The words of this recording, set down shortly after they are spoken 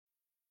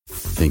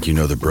Think you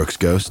know the Brooks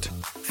Ghost?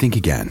 Think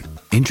again.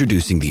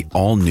 Introducing the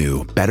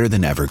all-new,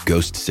 better-than-ever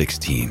Ghost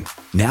 16.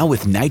 Now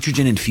with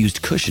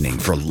nitrogen-infused cushioning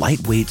for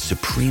lightweight,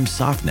 supreme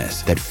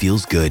softness that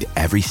feels good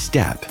every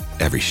step,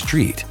 every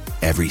street,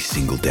 every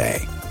single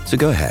day. So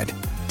go ahead,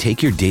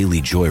 take your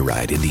daily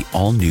joyride in the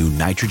all-new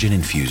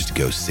nitrogen-infused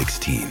Ghost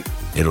 16.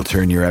 It'll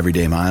turn your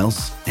everyday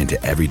miles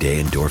into everyday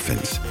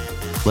endorphins.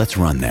 Let's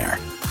run there.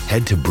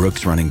 Head to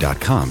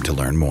brooksrunning.com to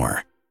learn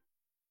more.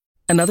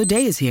 Another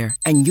day is here,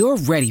 and you're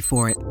ready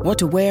for it. What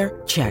to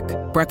wear? Check.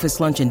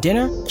 Breakfast, lunch, and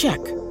dinner?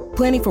 Check.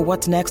 Planning for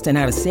what's next and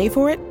how to save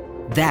for it?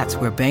 That's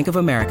where Bank of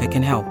America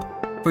can help.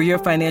 For your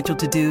financial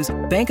to-dos,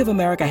 Bank of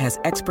America has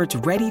experts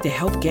ready to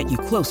help get you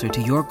closer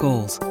to your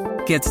goals.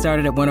 Get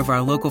started at one of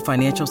our local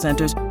financial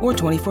centers or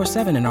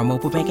 24/7 in our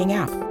mobile banking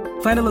app.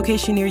 Find a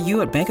location near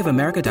you at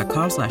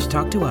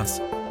bankofamerica.com/talktous.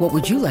 What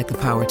would you like the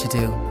power to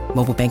do?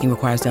 Mobile banking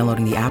requires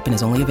downloading the app and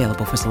is only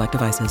available for select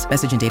devices.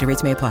 Message and data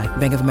rates may apply.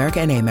 Bank of America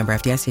N.A., member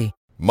FDIC.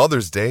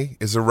 Mother's Day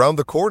is around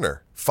the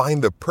corner.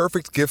 Find the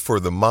perfect gift for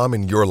the mom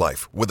in your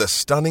life with a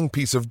stunning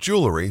piece of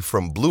jewelry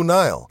from Blue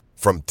Nile.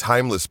 From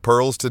timeless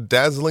pearls to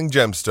dazzling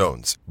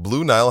gemstones,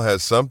 Blue Nile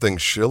has something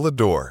she'll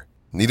adore.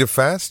 Need it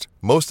fast?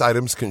 Most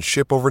items can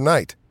ship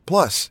overnight.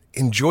 Plus,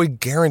 enjoy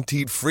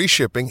guaranteed free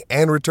shipping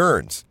and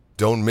returns.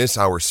 Don't miss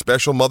our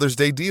special Mother's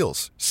Day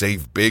deals.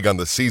 Save big on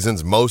the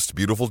season's most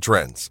beautiful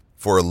trends.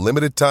 For a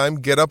limited time,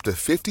 get up to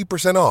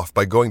 50% off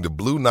by going to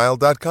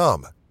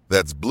BlueNile.com.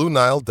 That's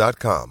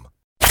BlueNile.com.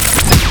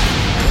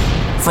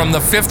 From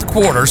the Fifth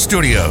Quarter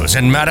Studios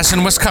in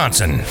Madison,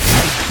 Wisconsin,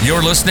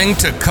 you're listening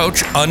to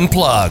Coach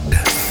Unplugged.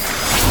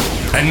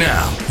 And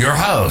now, your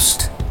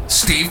host,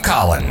 Steve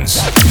Collins.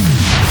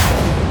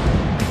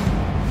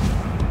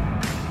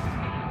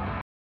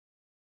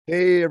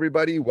 Hey,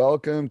 everybody.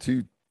 Welcome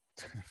to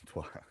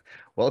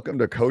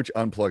Coach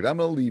Unplugged. I'm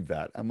going to leave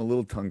that. I'm a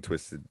little tongue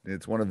twisted.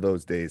 It's one of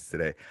those days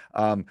today.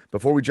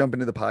 Before we jump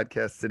into the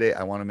podcast today,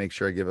 I want to make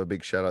sure I give a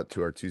big shout out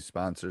to our two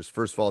sponsors.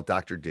 First of all,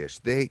 Dr.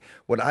 Dish.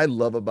 What I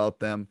love about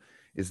them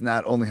is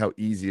not only how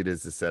easy it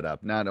is to set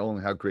up, not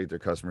only how great their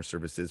customer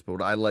service is, but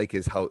what I like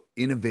is how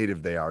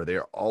innovative they are.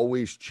 They're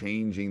always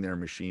changing their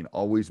machine,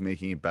 always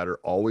making it better,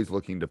 always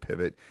looking to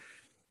pivot.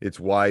 It's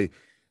why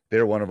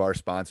they're one of our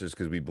sponsors,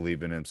 because we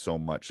believe in them so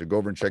much. So go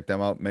over and check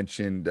them out.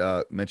 Mention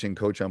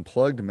Coach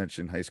Unplugged,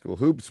 mention High School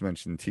Hoops,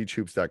 mention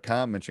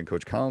teachhoops.com, mention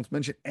Coach Collins,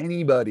 mention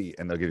anybody,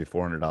 and they'll give you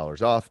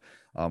 $400 off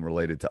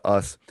related to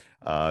us.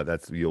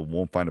 You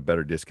won't find a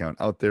better discount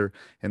out there.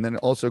 And then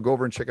also go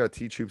over and check out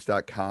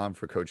teachhoops.com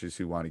for coaches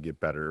who want to get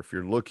better. If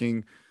you're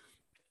looking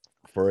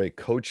for a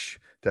coach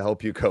to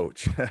help you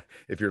coach,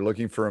 if you're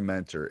looking for a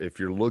mentor, if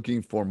you're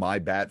looking for my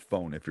bat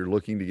phone, if you're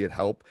looking to get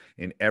help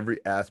in every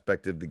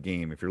aspect of the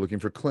game, if you're looking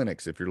for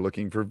clinics, if you're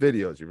looking for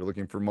videos, if you're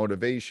looking for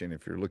motivation,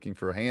 if you're looking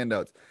for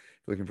handouts, if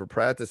you're looking for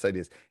practice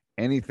ideas,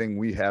 anything,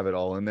 we have it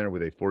all in there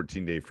with a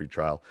 14-day free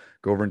trial.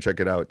 Go over and check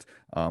it out.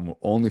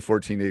 Only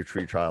 14-day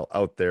free trial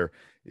out there.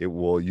 You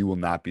will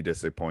not be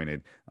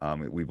disappointed.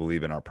 We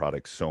believe in our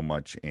product so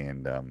much,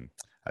 and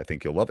I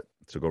think you'll love it.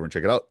 So go over and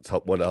check it out. It's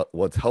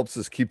what helps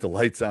us keep the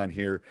lights on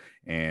here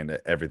and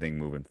everything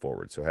moving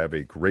forward. So have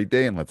a great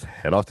day, and let's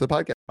head off to the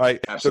podcast. All right.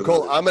 Absolutely. So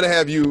Cole, I'm going to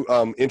have you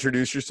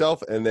introduce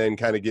yourself and then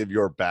kind of give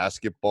your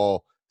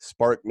basketball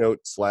spark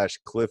note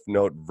 / cliff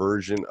note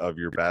version of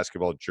your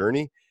basketball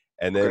journey.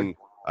 And then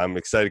I'm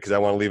excited because I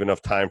want to leave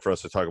enough time for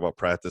us to talk about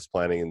practice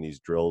planning and these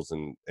drills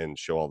and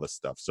show all this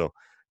stuff. So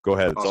go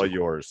ahead. It's all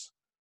yours.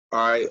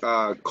 All right.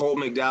 Colt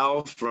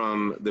McDowell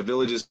from the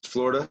Villages,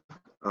 Florida.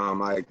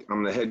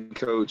 I'm the head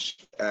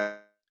coach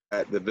at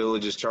the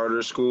Villages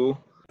Charter School.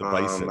 The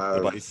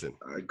Bison.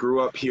 I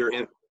grew up here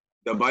in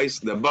the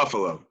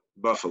Buffalo.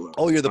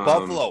 Oh, you're the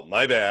Buffalo.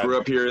 My bad. Grew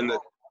up here in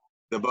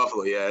the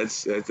Buffalo. Yeah,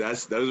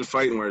 those are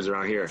fighting words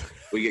around here.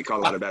 We get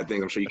called a lot of bad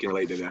things. I'm sure you can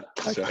relate to that.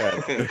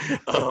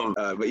 So,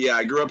 but yeah,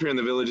 I grew up here in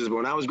the Villages. But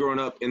when I was growing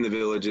up in the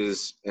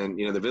Villages, and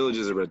the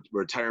Villages are a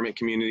retirement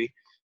community,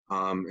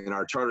 and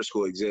our charter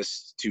school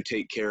exists to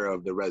take care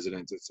of the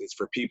residents. It's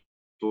for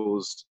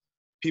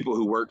people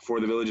who work for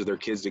the Villages, their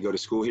kids to go to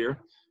school here.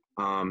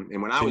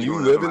 And when I was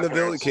growing up, in the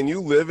village? Can you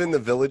live in the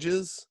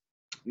Villages?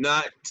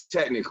 Not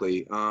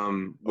technically.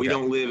 We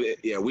don't live.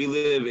 We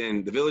live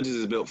in the Villages.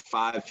 Is built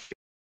 5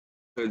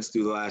 hoods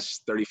through the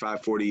last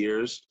 35, 40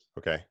 years.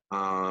 Okay.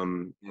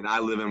 And I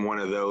live in one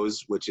of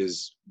those, which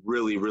is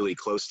really, really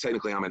close.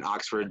 Technically, I'm in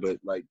Oxford, but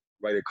like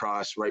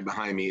right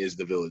behind me is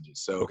the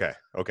Villages. So okay.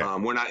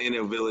 We're not in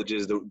the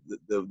Villages. The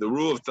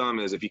rule of thumb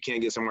is if you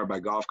can't get somewhere by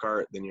golf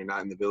cart, then you're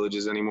not in the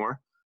Villages anymore.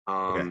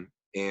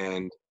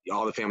 And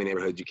all the family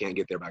neighborhoods, you can't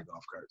get there by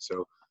golf cart.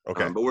 So, but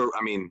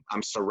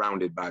I'm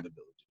surrounded by the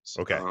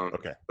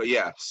Villages. But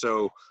yeah,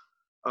 so,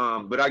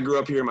 but I grew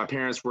up here. My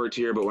parents worked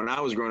here, but when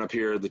I was growing up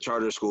here, the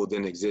charter school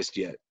didn't exist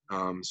yet.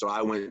 So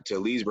I went to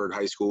Leesburg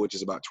High School, which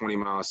is about 20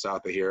 miles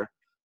south of here.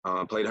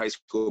 Played high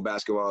school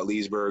basketball at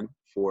Leesburg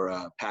for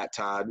Pat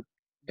Todd,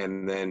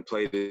 and then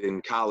played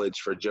in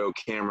college for Joe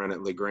Cameron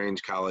at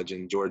LaGrange College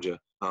in Georgia.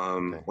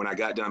 When I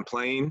got done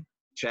playing,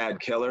 Chad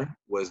Keller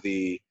was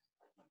the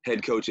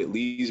head coach at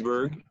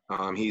Leesburg.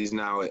 He's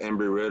now at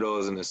Embry-Riddle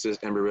as an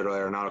assistant, Embry-Riddle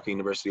Aeronautical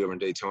University over in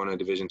Daytona,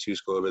 Division II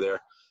school over there.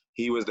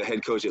 He was the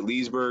head coach at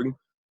Leesburg.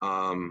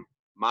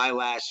 My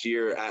last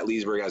year at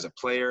Leesburg as a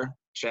player,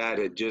 Chad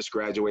had just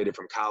graduated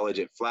from college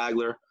at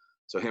Flagler.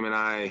 So him and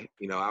I,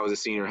 I was a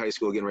senior in high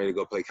school getting ready to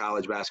go play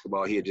college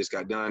basketball. He had just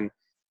got done.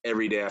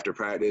 Every day after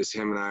practice,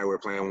 him and I were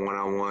playing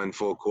one-on-one,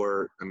 full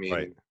court.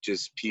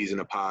 Just peas in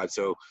a pod.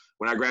 So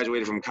when I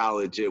graduated from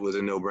college, it was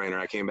a no-brainer.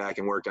 I came back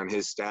and worked on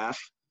his staff.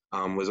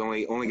 Was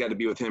only got to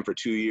be with him for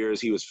 2 years.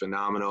 He was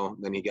phenomenal.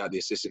 Then he got the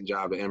assistant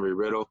job at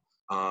Embry-Riddle,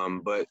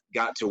 but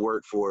got to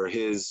work for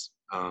his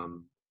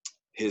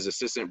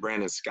assistant,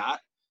 Brandon Scott,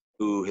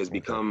 who has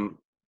become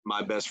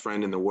my best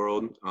friend in the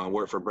world.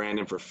 Worked for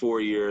Brandon for 4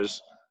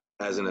 years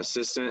as an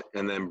assistant,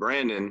 and then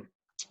Brandon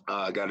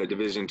got a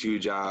Division II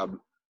job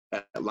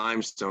at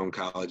Limestone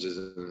College as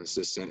an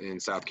assistant in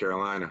South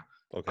Carolina.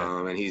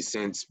 And he's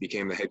since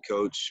became the head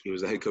coach. He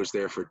was the head coach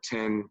there for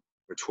 10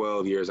 or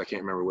 12 years. I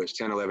can't remember which,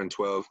 10, 11,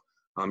 12.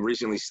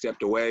 Recently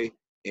stepped away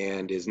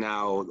and is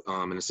now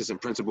an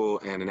assistant principal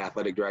and an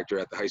athletic director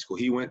at the high school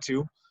he went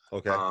to.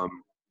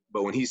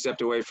 But when he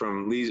stepped away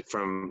from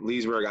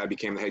Leesburg, I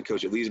became the head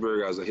coach at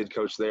Leesburg. I was the head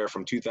coach there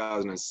from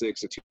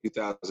 2006 to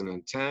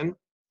 2010.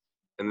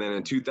 And then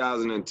in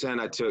 2010,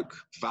 I took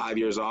 5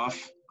 years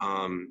off,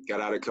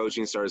 got out of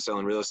coaching, started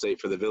selling real estate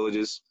for the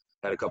Villages,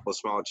 had a couple of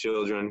small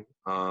children,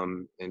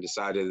 and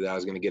decided that I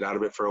was going to get out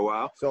of it for a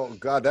while. So,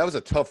 God, that was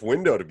a tough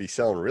window to be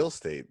selling real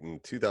estate in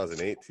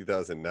 2008,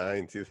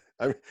 2009.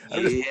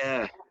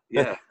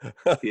 Yeah.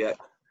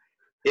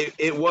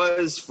 It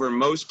was for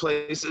most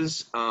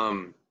places.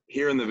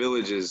 Here in the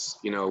Villages,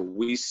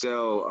 we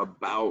sell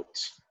about,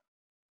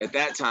 at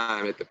that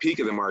time, at the peak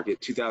of the market,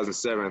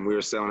 2007, we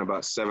were selling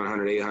about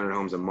 700, 800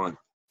 homes a month.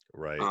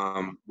 Right.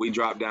 We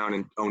dropped down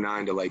in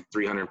 2009 to like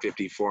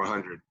 350,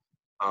 400.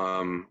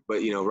 But,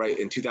 right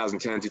in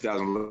 2010,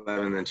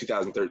 2011, and then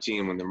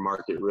 2013, when the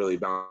market really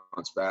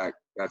bounced back,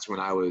 that's when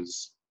I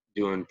was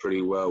doing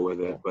pretty well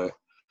with it. But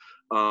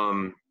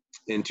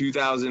in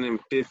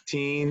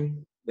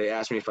 2015, they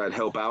asked me if I'd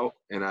help out,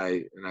 and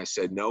I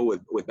said no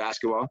with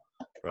basketball.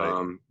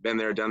 Right. Been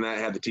there, done that,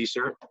 had the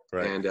T-shirt.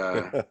 Right.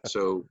 And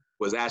so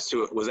was asked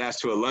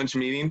to a lunch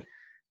meeting.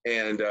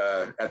 And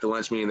at the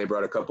lunch meeting, they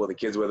brought a couple of the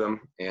kids with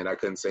them, and I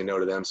couldn't say no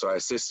to them. So I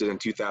assisted in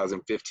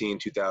 2014,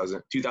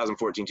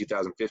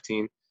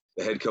 2015.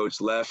 The head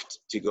coach left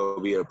to go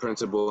be a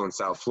principal in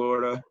South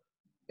Florida.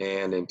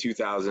 And in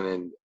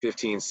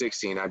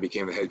 2015-16, I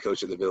became the head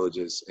coach of the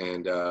Villages.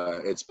 And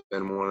it's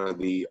been one of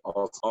the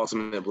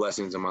ultimate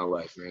blessings of my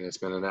life, man. It's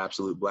been an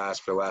absolute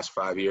blast for the last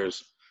 5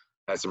 years.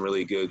 Had some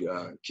really good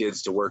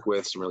kids to work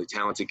with, some really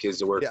talented kids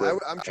to work with.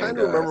 I'm trying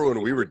to remember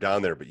when we were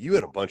down there, but you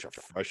had a bunch of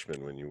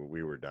freshmen when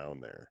we were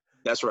down there.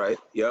 That's right.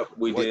 Yep,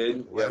 we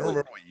did. I don't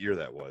remember what year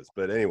that was,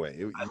 but anyway,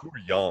 you were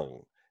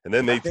young, and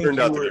then they turned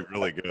out to be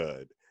really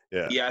good.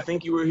 Yeah. Yeah, I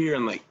think you were here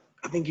in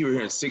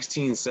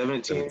 16,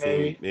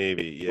 17,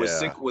 maybe. Yeah.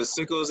 Was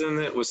Sickles in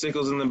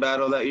the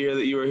battle that year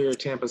that you were here at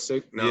Tampa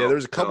Sick? No. Yeah,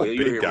 there's a couple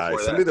big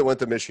guys. Somebody that went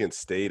to Michigan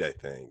State, I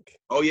think.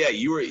 Oh yeah,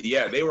 you were.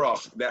 Yeah, they were all.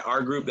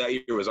 Our group that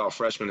year was all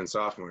freshmen and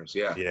sophomores.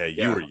 Yeah. Yeah,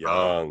 you were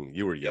young.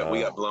 You were young. Yeah,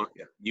 we got blown.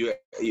 Yeah.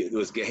 It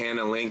was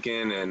Gahanna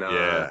Lincoln and.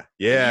 Yeah.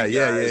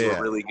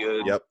 Were really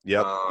good. Yep.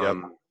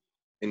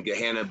 And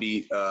Gahanna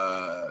beat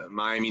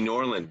Miami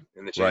Norland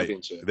in the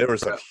championship. Right. There were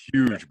some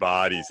huge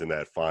bodies in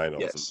that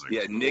finals.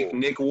 Yes.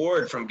 Nick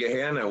Ward from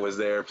Gahanna was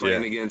there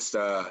playing against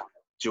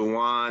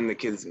Jawan, the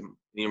kids at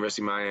the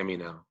University of Miami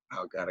now.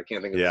 Oh God, I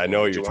can't think of I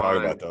know what you're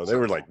talking about though. They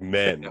were like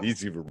men. Yeah.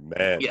 These were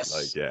men. Yes.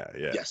 Like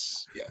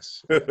Yes.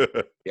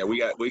 Yeah, we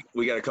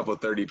got a couple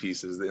of 30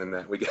 pieces in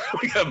that. We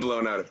got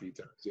blown out a few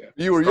times. Yeah.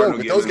 You were young,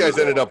 but those guys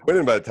ended up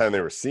winning by the time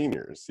they were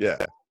seniors.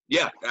 Yeah.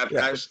 Yeah,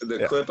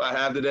 the clip I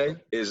have today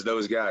is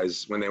those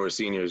guys when they were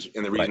seniors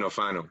in the regional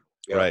final.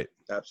 Yeah, right.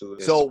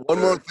 Absolutely. So one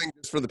more thing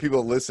just for the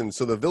people that listen.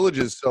 So the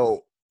Villages,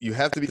 so you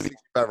have to be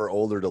 65 or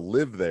older to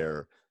live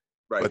there.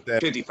 Right. But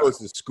then 55. Goes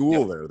to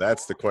school there.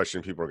 That's the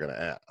question people are going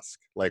to ask.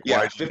 Like,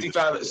 why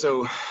 55.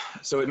 So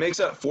it makes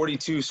up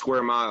 42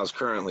 square miles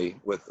currently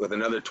with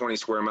another 20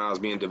 square miles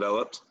being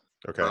developed.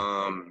 Okay.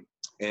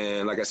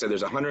 And like I said,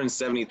 there's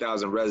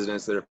 170,000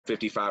 residents that are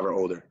 55 or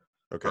older.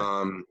 Okay.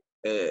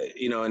 And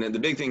the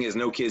big thing is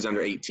no kids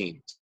under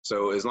 18.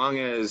 So as long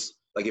as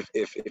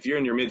if you're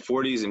in your mid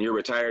 40s and you're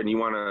retired and you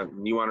want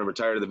to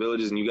retire to the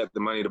Villages and you got the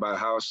money to buy a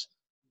house,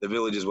 the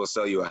Villages will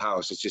sell you a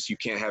house. It's just you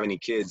can't have any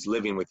kids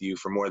living with you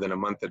for more than a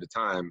month at a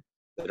time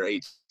that are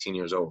 18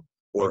 years old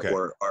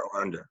or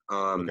under.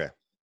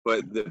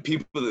 But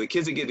the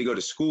kids that get to go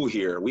to school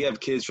here, we have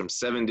kids from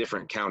 7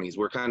 different counties.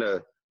 We're kind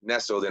of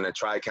nestled in a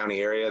tri-county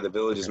area. The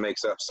Villages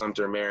makes up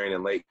Sumter, Marion,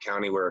 and Lake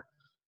County. We're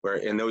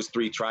in those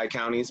 3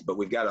 tri-counties, but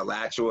we've got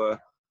Alachua,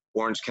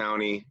 Orange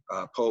County,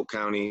 Polk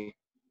County.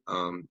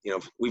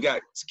 We've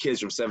got kids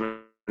from 7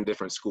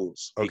 different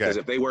schools. Okay. Because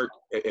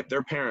if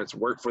their parents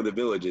work for the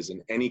Villages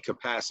in any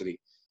capacity,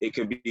 it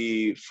could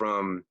be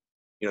from,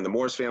 the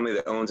Morse family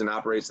that owns and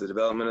operates the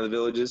development of the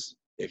Villages.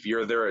 If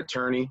you're their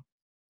attorney,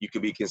 you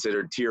could be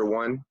considered tier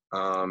 1.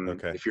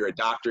 If you're a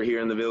doctor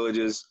here in the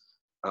Villages,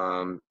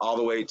 all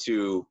the way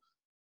to,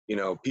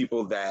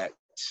 people that.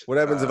 What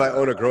happens if I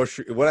own a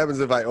grocery? What happens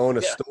if I own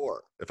a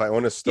store? If I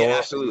own a store, yeah,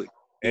 absolutely,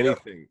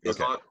 anything. As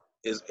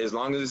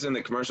long as it's in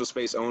the commercial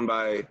space owned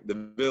by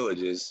the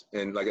Villages,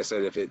 and like I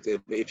said,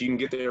 if you can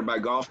get there by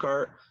golf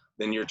cart,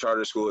 then you're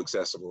charter school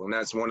accessible, and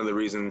that's one of the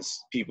reasons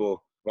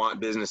people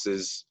want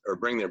businesses or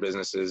bring their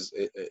businesses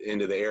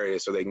into the area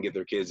so they can get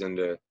their kids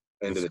into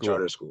the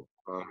charter school.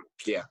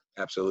 Yeah,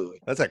 absolutely.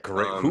 That's a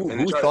great.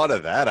 Who thought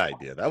of that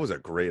idea? That was a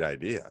great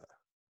idea.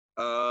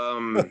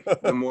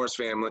 The Morse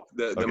family,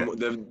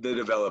 the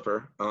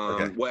developer.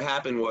 What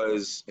happened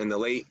was in the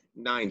late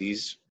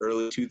 90s,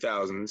 early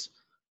 2000s,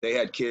 they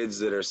had kids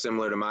that are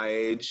similar to my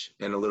age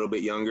and a little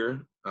bit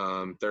younger,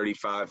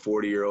 35,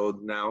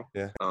 40-year-old now,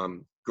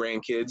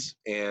 grandkids.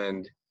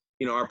 And,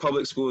 our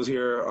public schools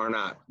here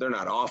they're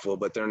not awful,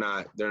 but they're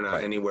not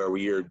anywhere where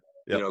you're,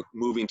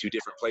 moving to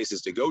different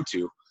places to go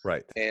to.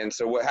 Right. And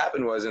so what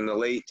happened was in the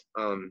late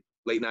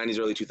 90s,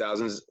 early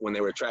 2000s, when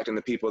they were attracting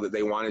the people that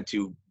they wanted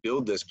to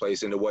build this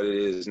place into what it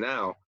is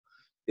now,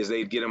 is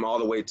they'd get them all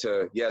the way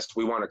to, yes,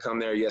 we want to come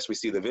there. Yes, we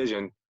see the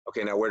vision.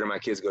 Okay, now where do my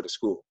kids go to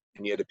school?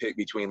 And you had to pick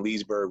between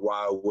Leesburg,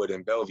 Wildwood,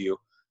 and Bellevue.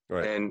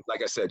 Right. And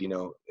like I said,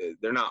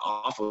 they're not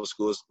awful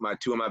schools.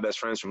 Two of my best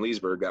friends from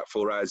Leesburg got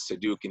full rides to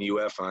Duke and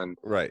UF on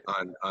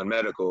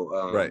medical,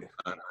 on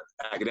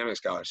academic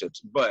scholarships.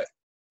 But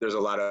there's a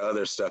lot of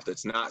other stuff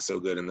that's not so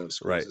good in those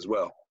schools as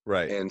well.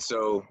 Right. And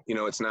so,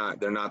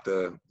 they're not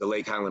the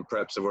Lake Highland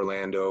Preps of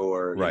Orlando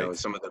or,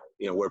 some of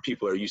the, where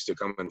people are used to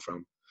coming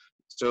from.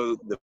 So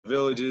the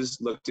Villages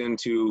looked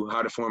into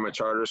how to form a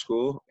charter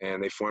school,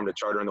 and they formed a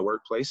charter in the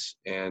workplace,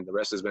 and the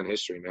rest has been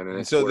history, man.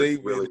 And so they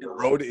really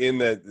wrote in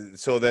that.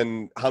 So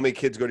then how many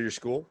kids go to your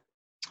school?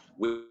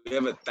 We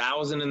have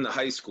 1,000 in the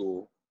high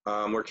school.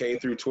 We're K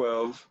through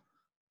 12.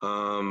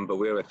 But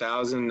we have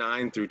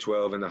 1,009 through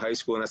 12 in the high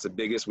school, and that's the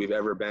biggest we've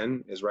ever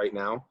been is right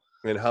now.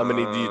 And how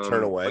many do you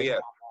turn away?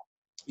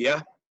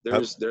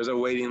 There's a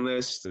waiting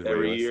list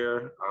every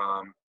year.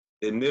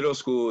 The middle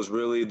school is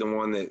really the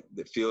one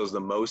that feels the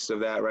most of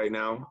that right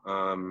now.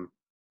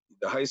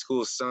 The high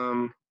school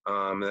some,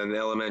 and then the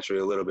elementary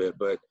a little bit,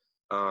 but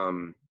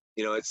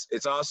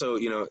it's also,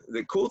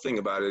 the cool thing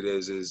about it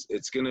is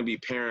it's going to be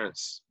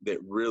parents that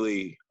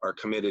really are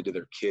committed to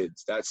their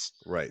kids. That's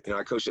right.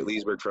 I coached at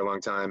Leesburg for a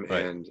long time,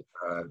 and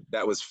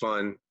that was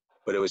fun,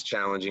 but it was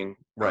challenging.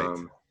 Right.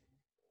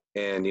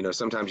 And,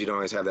 sometimes you don't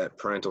always have that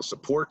parental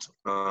support.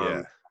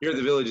 Here at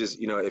the Villages,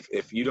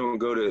 if you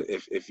don't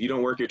if you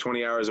don't work your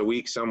 20 hours a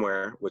week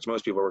somewhere, which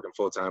most people are working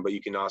full time, but you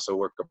can also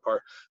work a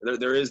part.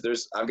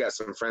 I've got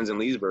some friends in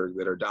Leesburg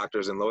that are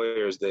doctors and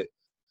lawyers that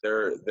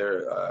they're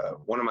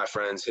one of my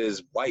friends,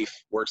 his wife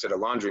works at a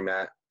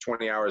laundromat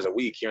 20 hours a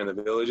week here in the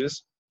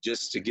Villages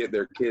just to get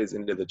their kids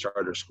into the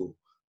charter school.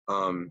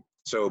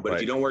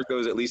 If you don't work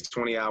those at least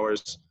 20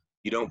 hours,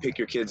 you don't pick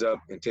your kids up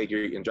and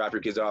drop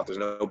your kids off. There's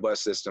no bus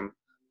system.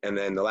 And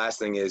then the last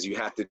thing is you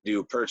have to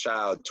do per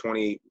child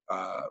 20,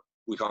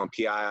 we call them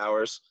PI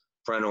hours,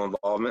 parental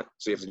involvement.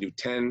 So you have to do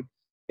 10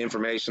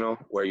 informational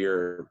where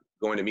you're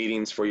going to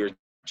meetings for your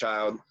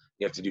child.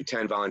 You have to do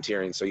 10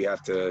 volunteering. So you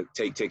have to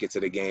take tickets to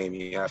the game.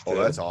 You have to. Oh,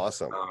 that's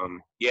awesome.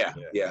 Yeah.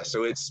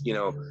 So it's,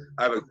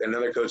 I have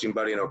another coaching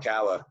buddy in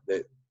Ocala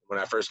that when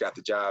I first got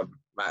the job,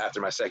 after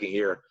my second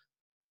year,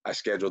 I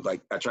scheduled, I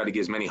tried to get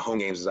as many home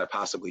games as I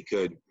possibly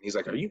could. He's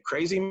like, are you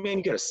crazy, man?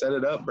 You got to set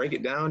it up, break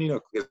it down,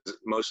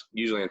 because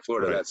usually in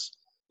Florida, that's,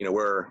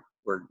 we're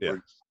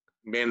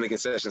manning the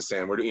concession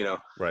stand. We're,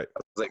 right. I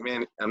was like,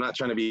 man, I'm not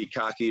trying to be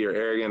cocky or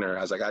arrogant, or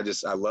I was like, I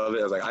love it.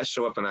 I was like, I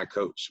show up and I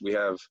coach. We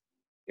have,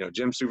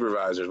 gym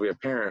supervisors, we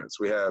have parents,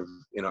 we have,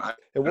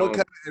 what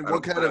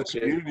kind of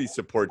community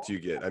support do you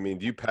get? I mean,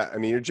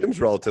 your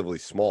gym's relatively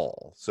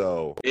small,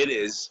 so. It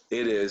is.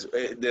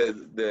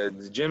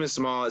 The gym is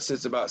small. It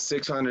sits about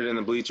 600 in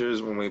the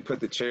bleachers. When we put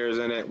the chairs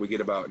in it, we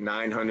get about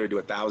 900 to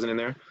 1,000 in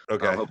there.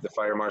 Okay. I hope the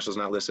fire marshal's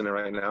not listening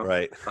right now.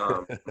 Right.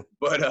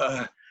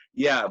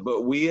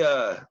 But we,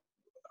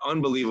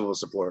 unbelievable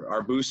support.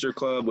 Our booster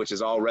club, which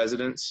is all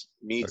residents,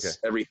 meets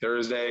every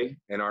Thursday,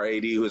 and our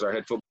AD, who is our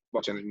head football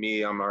coach, and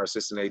me, I'm our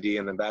assistant AD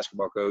and then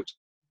basketball coach.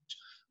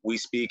 We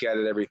speak at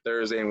it every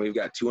Thursday, and we've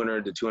got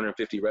 200 to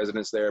 250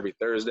 residents there every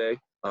Thursday.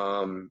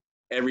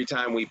 Every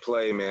time we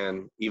play,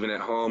 man, even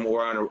at home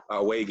or on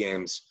away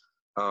games,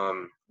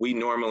 we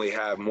normally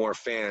have more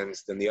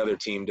fans than the other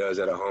team does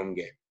at a home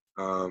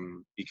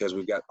game, because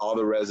we've got all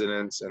the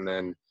residents, and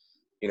then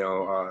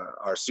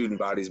our student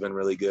body's been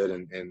really good,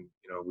 and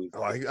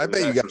I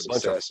bet you got a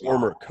bunch of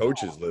former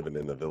coaches living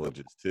in the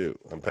Villages too.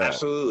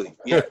 Absolutely,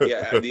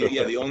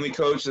 the only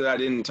coach that I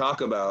didn't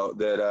talk about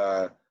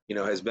that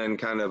has been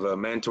kind of a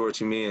mentor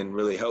to me and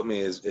really helped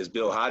me is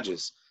Bill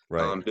Hodges.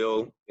 Right.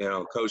 Bill,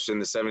 coached in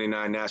the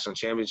 '79 national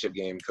championship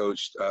game.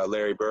 Coached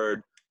Larry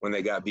Bird when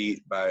they got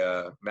beat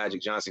by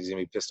Magic Johnson. He's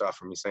gonna be pissed off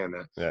for me saying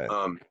that.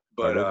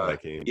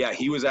 Yeah.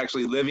 He was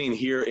actually living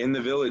here in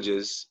the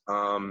Villages.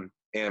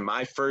 And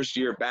my first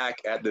year back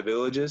at the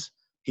Villages,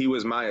 he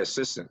was my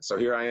assistant. So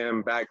here I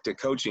am back to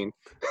coaching.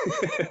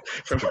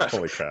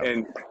 Holy crap.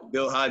 And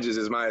Bill Hodges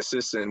is my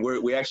assistant.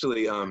 We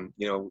actually,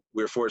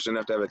 we're fortunate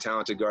enough to have a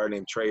talented guard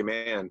named Trey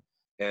Mann,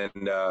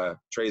 and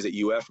Trey's at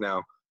UF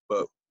now.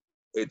 But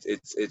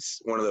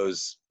it's one of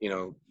those,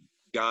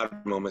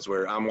 God moments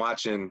where I'm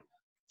watching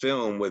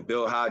film with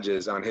Bill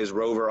Hodges on his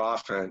Rover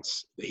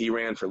offense that he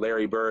ran for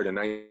Larry Bird in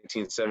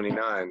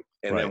 1979,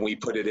 and then we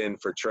put it in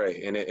for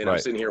Trey. And I'm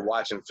sitting here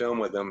watching film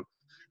with him,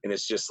 and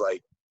it's just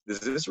like, is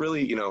this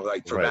really,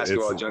 like for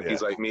basketball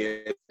junkies like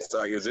me, it's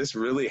like, is this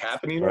really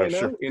happening right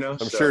now?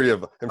 I'm sure you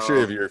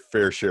have your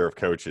fair share of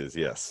coaches.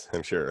 Yes,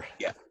 I'm sure.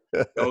 Yeah.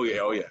 Oh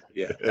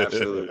yeah,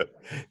 absolutely.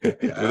 With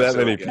that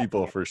many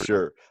people, for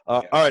sure.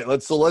 All right,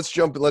 let's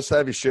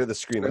have you share the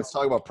screen. Let's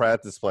talk about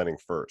practice planning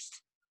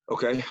first.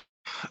 Okay.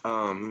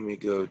 Let me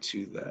go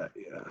to that.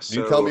 Yeah.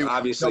 So tell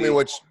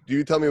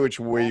me which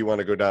way you want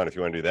to go down. If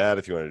you want to do that,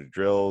 if you want to do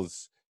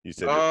drills, you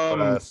said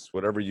class,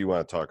 whatever you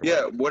want to talk about.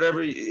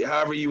 Yeah,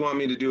 however you want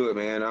me to do it,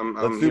 man.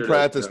 Let's do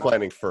practice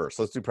planning first.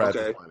 Let's do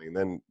practice planning,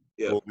 then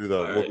we'll do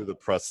the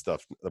press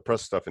stuff. The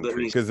press stuff in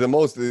three, because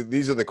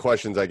these are the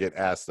questions I get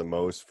asked the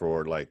most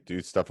for. Like, do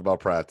stuff about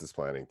practice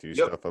planning, do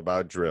stuff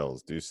about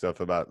drills, do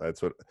stuff about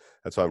that's what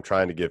I'm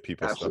trying to give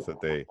people stuff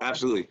that they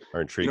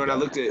are intrigued. And I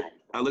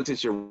looked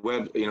at your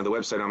web, the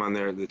website I'm on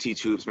there, the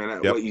Teach Hoops, man.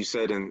 What you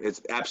said, and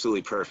it's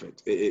absolutely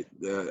perfect.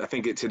 I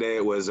think today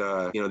it was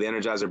the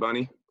Energizer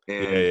Bunny.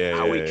 And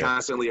how we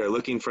constantly are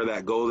looking for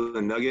that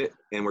golden nugget,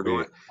 and we're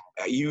going.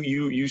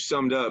 You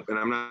summed up, and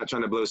I'm not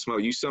trying to blow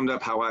smoke. You summed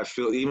up how I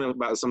feel, even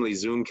about some of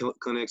these Zoom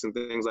clinics and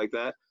things like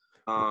that.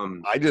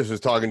 I just was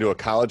talking to a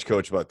college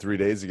coach about 3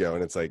 days ago,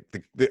 and it's like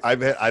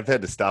I've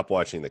had to stop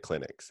watching the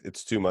clinics.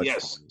 It's too much.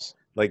 Yes. Fun.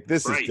 Like,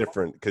 this is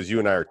different because you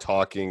and I are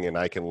talking, and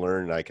I can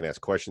learn and I can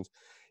ask questions.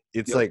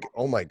 It's like,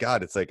 oh my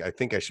God! It's like, I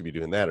think I should be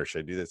doing that, or should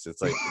I do this?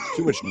 It's like, it's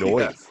too much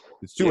noise.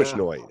 It's too much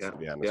noise, to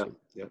be honest with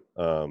you.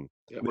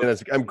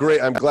 I'm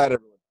glad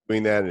everyone's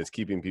doing that, and it's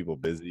keeping people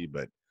busy,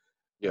 but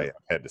I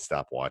had to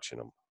stop watching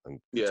them.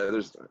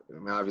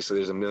 Obviously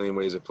there's a million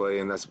ways to play,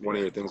 and that's one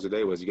of your things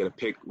today was you got to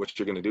pick what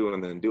you're going to do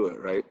and then do it,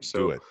 right? So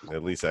do it,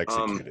 at least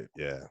execute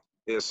it.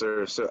 Yes,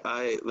 sir. So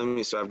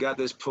I've got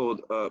this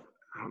pulled up.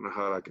 I don't know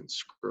how I can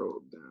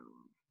scroll down.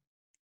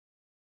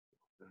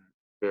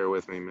 Bear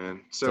with me,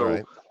 man.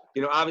 So,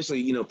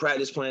 obviously,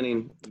 practice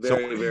planning,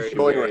 very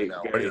right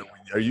now.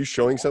 Are you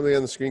showing something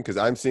on the screen? Because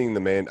I'm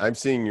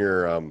seeing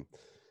your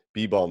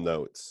B-ball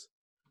notes.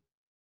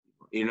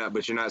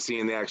 But you're not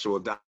seeing the actual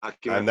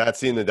document. I'm not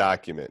seeing the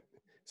document.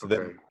 So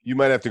then you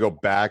might have to go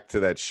back to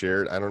that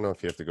shared. I don't know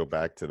if you have to go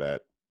back to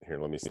that. Here,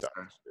 let me stop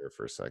share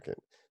for a second.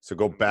 So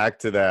go back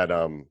to that.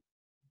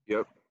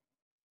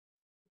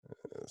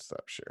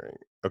 Stop sharing.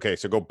 Okay,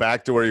 so go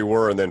back to where you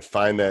were and then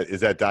find that. Is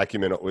that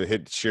document?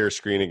 Hit share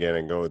screen again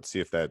and go and see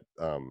if that.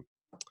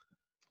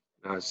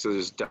 So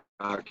there's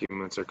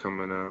documents are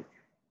coming up.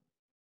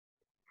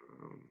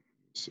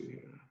 Let's see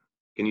here.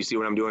 Can you see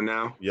what I'm doing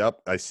now?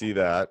 Yep, I see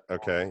that.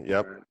 Okay,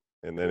 yep.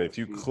 And then if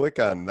you click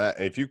on that,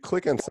 if you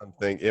click on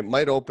something, it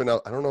might open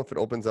up. I don't know if it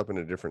opens up in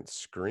a different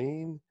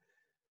screen.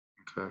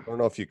 Okay. I don't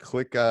know if you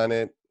click on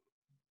it.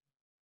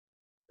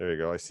 There you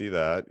go. I see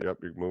that. Yep,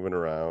 you're moving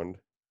around.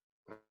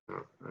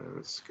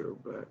 Let's go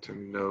back to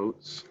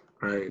notes.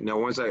 All right.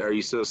 Now, are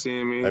you still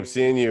seeing me? I'm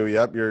seeing you.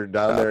 Yep, you're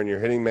down there and you're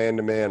hitting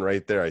man-to-man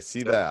right there. I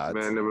see that.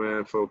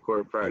 Man-to-man full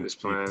court practice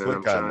plan. Click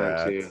and I'm on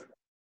that.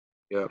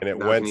 Yep. And it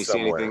went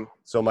somewhere.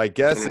 So my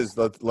guess is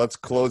let's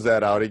close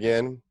that out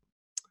again.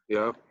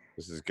 Yep.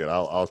 This is good.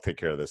 I'll take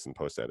care of this and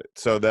post edit.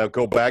 So they'll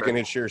go back and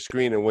hit share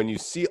screen. And when you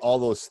see all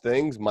those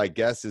things, my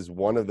guess is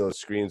one of those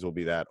screens will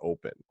be that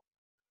open.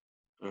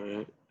 All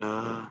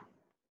right.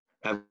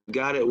 I've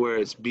got it where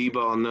it's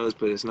B-ball notes,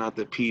 but it's not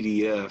the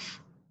PDF.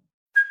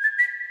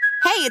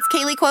 Hey, it's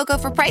Kaylee Cuoco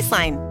for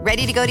Priceline.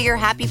 Ready to go to your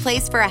happy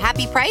place for a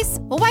happy price?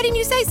 Well, why didn't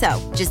you say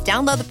so? Just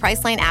download the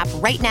Priceline app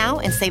right now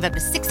and save up to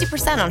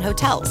 60% on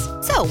hotels.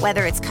 So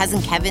whether it's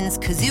Cousin Kevin's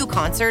Kazoo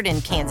Concert in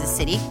Kansas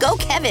City, go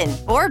Kevin,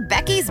 or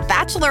Becky's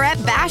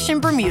Bachelorette Bash in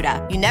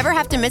Bermuda, you never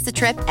have to miss a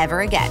trip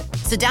ever again.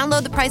 So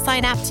download the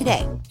Priceline app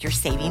today. Your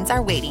savings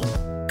are waiting.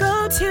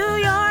 Go to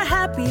your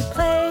happy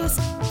place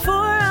for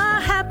a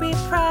happy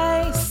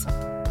price.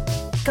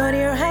 Go to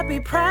your happy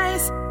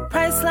price,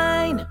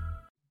 Priceline.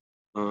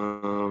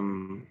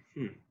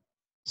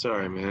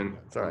 Sorry, man.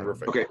 It's all right.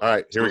 Perfect. Okay. All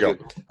right, here we go.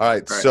 All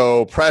right.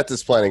 So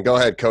practice planning. Go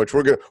ahead, Coach.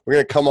 We're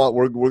gonna come on.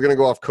 We're gonna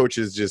go off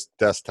Coach's just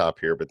desktop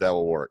here, but that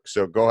will work.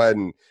 So go ahead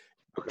and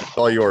it's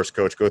all yours,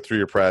 Coach. Go through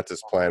your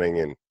practice planning,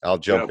 and I'll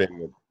jump in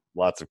with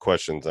lots of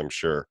questions, I'm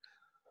sure.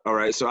 All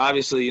right. So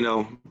obviously,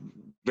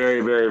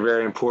 very, very,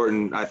 very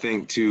important, I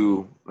think,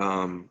 to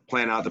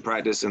plan out the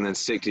practice and then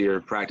stick to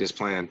your practice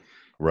plan.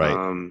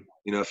 Right.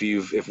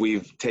 If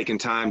we've taken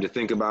time to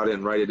think about it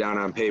and write it down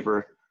on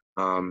paper,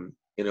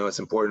 it's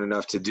important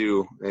enough to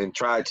do and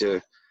try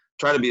to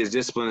be as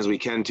disciplined as we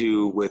can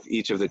with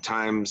each of the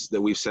times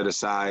that we've set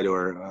aside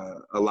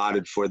or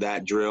allotted for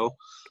that drill.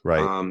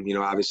 Right.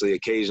 Obviously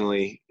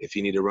occasionally if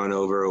you need to run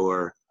over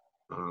or,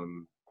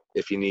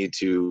 if you need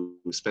to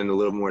spend a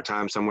little more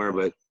time somewhere,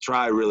 but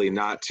try really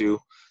not to,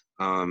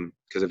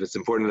 because if it's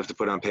important enough to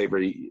put on paper,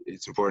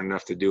 it's important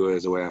enough to do it,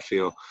 is the way I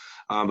feel.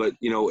 But,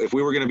 you know, if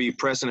we were going to be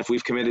pressing, if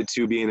we've committed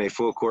to being a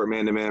full court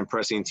man-to-man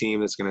pressing team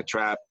that's going to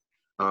trap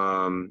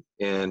and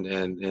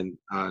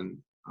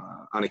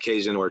on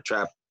occasion, or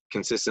trap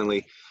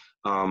consistently,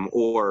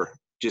 or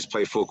just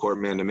play full court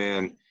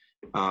man-to-man,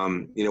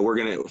 you know,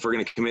 if we're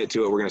gonna commit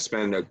to it, we're gonna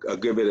spend a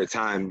good bit of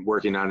time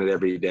working on it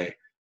every day.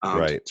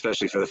 Right.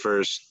 Especially for the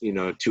first, you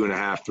know,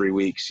 2.5, 3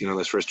 weeks, you know,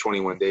 those first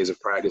 21 days of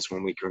practice,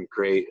 when we can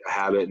create a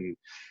habit and,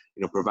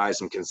 you know, provide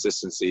some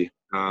consistency.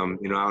 You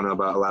know, I don't know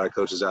about a lot of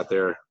coaches out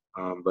there,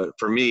 but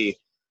for me,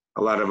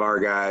 a lot of our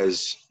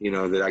guys, you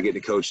know, that I get to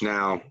coach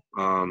now,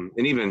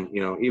 and even,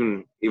 you know,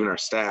 even our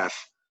staff,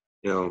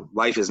 you know,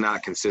 life is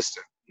not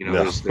consistent. You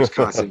know, there's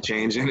constant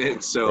change in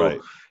it. So,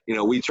 right. You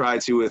know, we try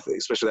to, with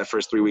especially that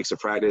first 3 weeks of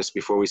practice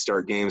before we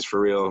start games for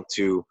real,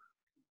 to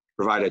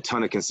provide a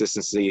ton of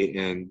consistency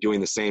and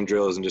doing the same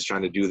drills and just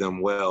trying to do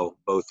them well,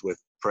 both with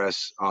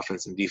press,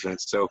 offense, and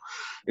defense. So,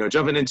 you know,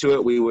 jumping into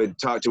it, we would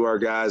talk to our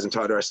guys and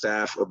talk to our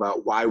staff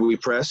about why we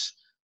press.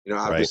 You know,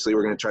 obviously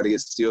we're going to try to get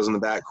steals in the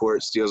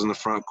backcourt, steals in the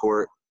front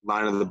court,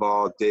 line of the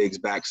ball, digs,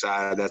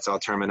 backside. That's all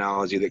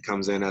terminology that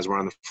comes in as we're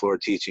on the floor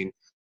teaching.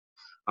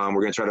 We're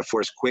going to try to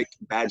force quick,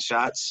 bad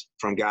shots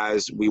from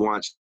guys we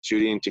want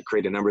shooting to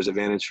create a numbers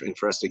advantage and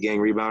for us to gang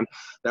rebound.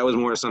 That was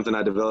more something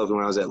I developed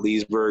when I was at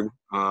Leesburg.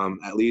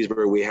 At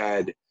Leesburg, we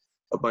had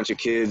a bunch of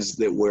kids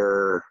that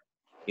were,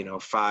 you know,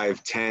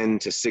 5'10"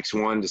 to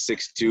 6'1"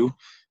 to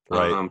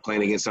 6'2",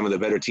 playing against some of the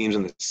better teams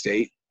in the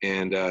state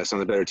and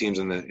some of the better teams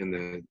in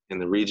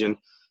the region.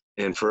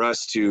 And for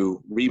us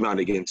to rebound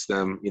against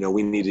them, you know,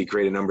 we needed to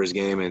create a numbers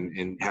game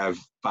and have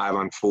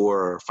 5-on-4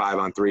 or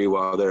 5-on-3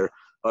 while their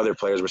other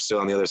players were still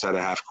on the other side of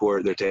the half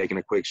court. They're taking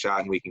a quick shot,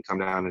 and we can come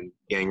down and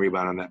gang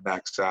rebound on that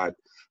backside.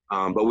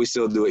 But we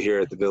still do it here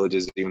at the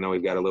Villages, even though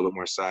we've got a little bit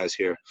more size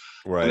here.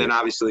 Right. And then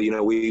obviously, you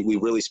know, we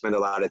really spend a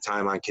lot of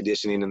time on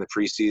conditioning in the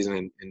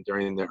preseason and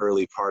during the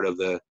early part of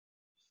the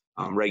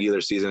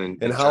regular season.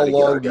 And how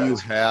long do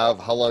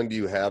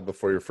you have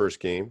before your first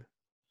game?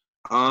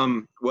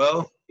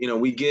 Well, you know,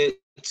 we get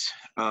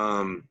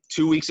 2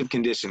 weeks of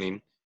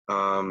conditioning.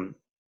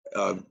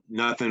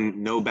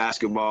 Nothing, no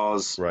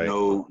basketballs,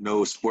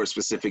 no sport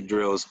specific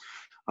drills.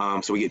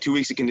 So we get 2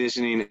 weeks of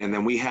conditioning, and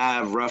then we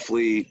have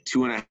roughly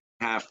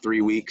 2.5,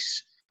 3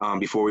 weeks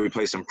before we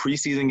play some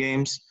preseason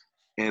games,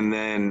 and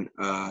then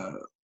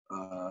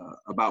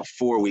about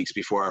 4 weeks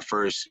before our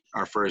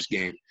first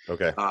game.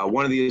 Okay.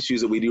 One of the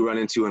issues that we do run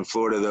into in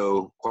Florida,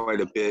 though,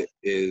 quite a bit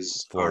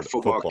is our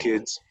football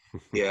kids.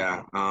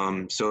 Yeah.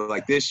 So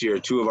like this year,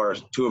 two of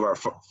our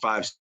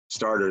 5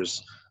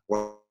 starters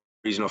were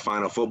regional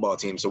final football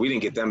team, so we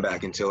didn't get them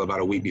back until about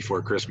a week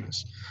before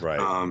Christmas. Right.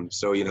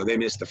 So, you know, they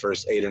missed the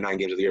first 8 or 9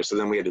 games of the year, so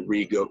then we had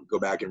to go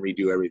back and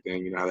redo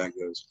everything. You know how that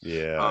goes.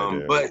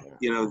 Yeah. But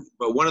you know,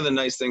 one of the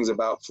nice things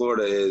about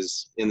Florida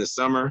is in the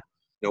summer,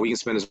 you know, we can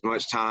spend as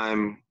much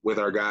time with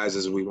our guys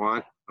as we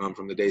want,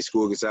 from the day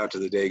school gets out to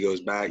the day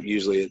goes back.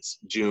 Usually it's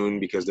June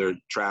because they're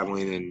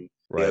traveling and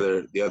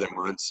the other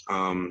months.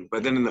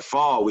 But then in the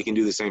fall, we can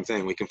do the same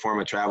thing. We can form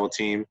a travel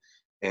team,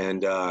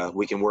 and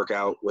we can work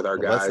out with our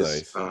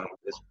guys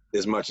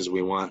as much as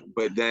we want.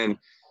 But then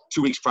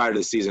 2 weeks prior to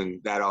the season,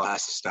 that all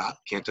has to stop.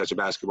 Can't touch a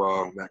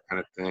basketball, that kind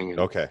of thing.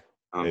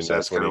 And, so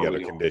that's when you got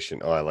a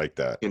condition. Oh, I like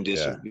that.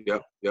 Condition. Yeah.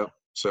 Yep.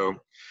 So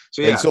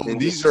yeah. And so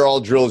these are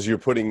all drills you're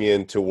putting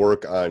in to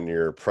work on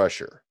your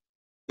pressure.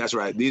 That's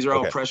right. These are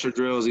all pressure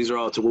drills. These are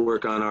all to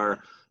work on our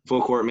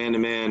full court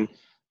man-to-man,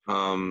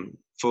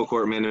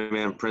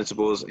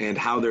 principles, and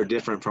how they're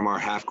different from our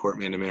half court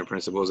man-to-man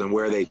principles and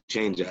where they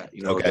change at.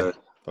 You know, you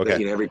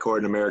know, every court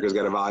in America's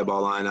got a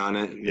volleyball line on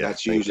it. And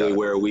that's usually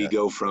where we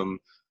go from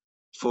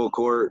full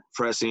court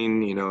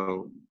pressing, you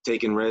know,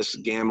 taking risks,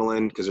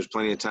 gambling, because there's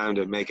plenty of time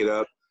to make it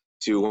up,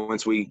 to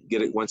once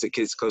it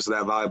gets close to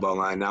that volleyball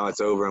line, now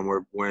it's over and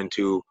we're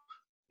into,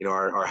 you know,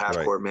 our half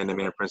court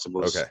man-to-man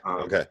principles.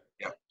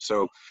 Yeah.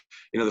 So,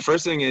 you know, the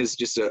first thing is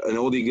just an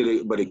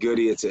oldie but a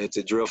goodie. It's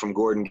a drill from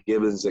Gordon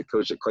Gibbons that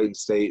coached at Clayton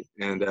State,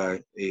 and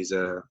he's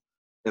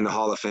in the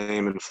Hall of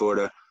Fame in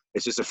Florida.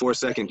 It's just a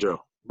 4-second drill.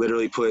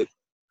 Literally put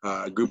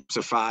groups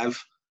of 5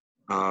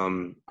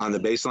 on the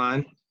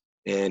baseline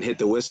and hit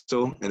the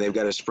whistle, and they've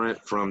got to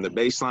sprint from the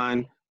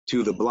baseline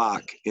to the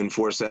block in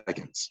 4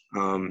 seconds.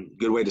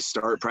 Good way to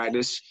start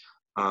practice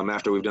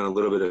after we've done a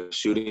little bit of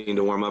shooting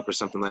to warm up or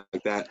something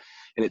like that.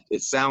 And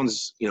it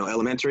sounds, you know,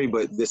 elementary,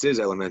 but this is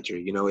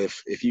elementary. You know,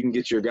 if you can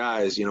get your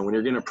guys, you know, when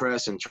you're going to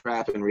press and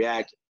trap and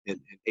react at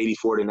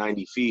 84 to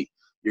 90 feet,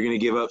 you're going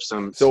to give up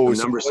some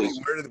numbers.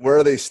 Where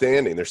are they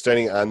standing? They're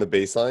standing on the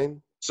baseline?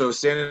 So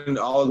standing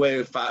all the way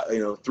to 5, you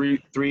know,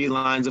 three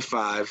lines of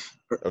 5.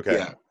 Okay.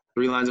 Yeah,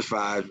 3 lines of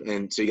 5.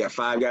 And so you got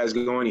 5 guys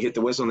going, you hit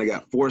the whistle, and they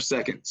got 4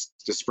 seconds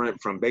to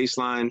sprint from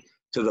baseline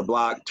to the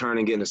block, turn,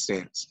 and get in a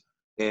stance.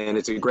 And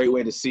it's a great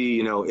way to see,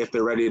 you know, if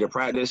they're ready to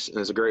practice. And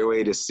it's a great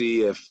way to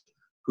see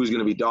who's going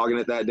to be dogging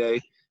it that day.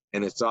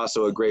 And it's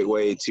also a great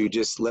way to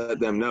just let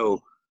them know,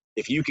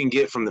 if you can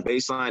get from the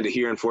baseline to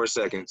here in 4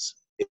 seconds,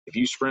 if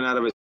you sprint out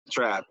of a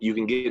trap, you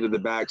can get to the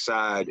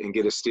backside and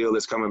get a steal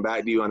that's coming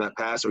back to you on that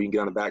pass, or you can get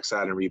on the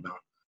backside and rebound.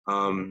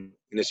 And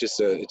it's just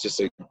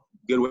a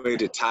good way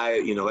to tie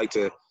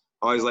it.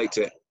 Always like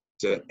to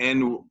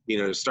end,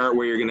 start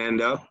where you're going to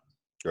end up.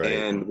 Right.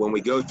 And when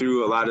we go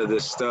through a lot of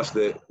this stuff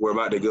that we're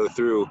about to go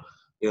through,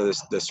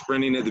 the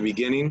sprinting at the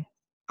beginning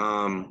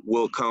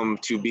will come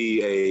to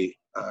be a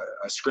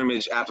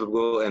scrimmage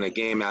applicable and a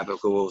game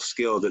applicable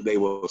skill that they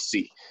will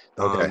see.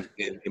 And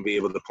be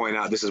able to point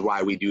out, this is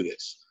why we do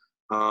this.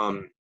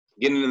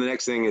 Getting into the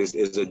next thing is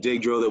a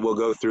dig drill that we'll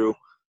go through.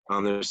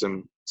 There's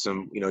some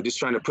just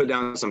trying to put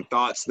down some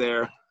thoughts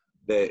there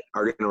that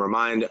are going to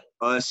remind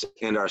us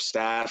and our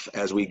staff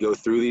as we go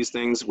through these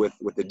things. With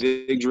the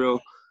dig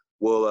drill,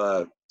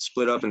 we'll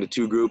split up into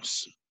 2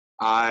 groups.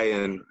 I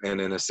and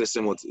an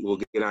assistant will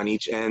get on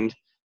each end.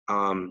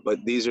 But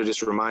these are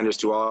just reminders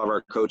to all of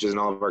our coaches, and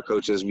all of our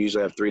coaches, we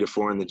usually have 3 to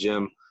 4 in the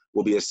gym,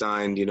 will be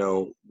assigned,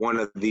 one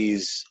of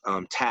these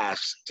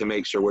tasks to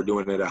make sure we're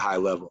doing it at a high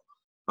level.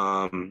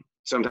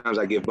 Sometimes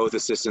I give both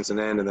assistants an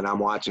end, and then I'm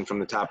watching from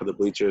the top of the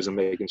bleachers and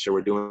making sure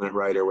we're doing it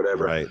right or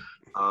whatever. Right.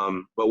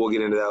 But we'll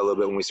get into that a little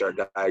bit when we start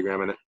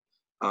diagramming it.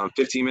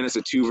 15 minutes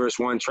of 2 versus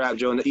 1 trap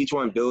drill, and each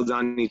one builds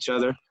on each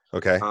other.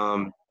 Okay.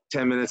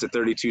 10 minutes of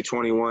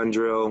 32-21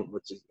 drill,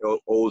 which is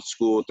old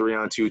school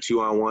 3-on-2,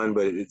 2-on-1,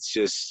 but it's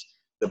just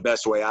the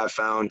best way I've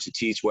found to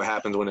teach what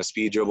happens when a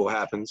speed dribble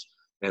happens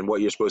and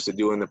what you're supposed to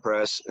do in the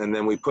press. And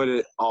then we put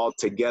it all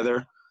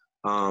together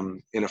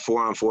in a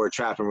 4-on-4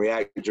 trap and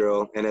react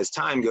drill. And as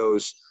time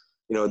goes,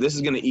 this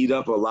is going to eat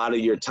up a lot of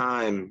your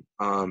time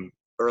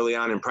early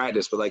on in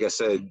practice. But like I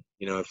said,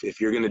 if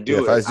you're going to do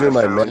it. If I was doing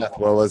my math,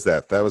 what was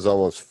that? That was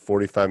almost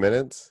 45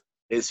 minutes?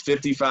 It's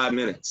 55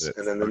 minutes.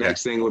 And then the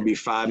next thing would be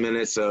 5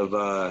 minutes of,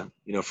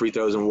 free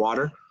throws and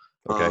water.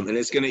 And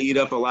it's going to eat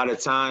up a lot of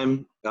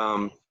time.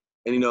 And,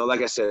 like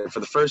I said,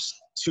 for the first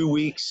 2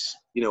 weeks,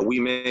 we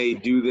may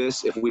do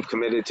this if we've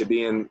committed to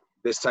being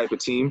this type of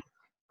team.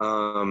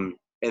 And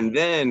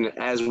then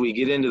as we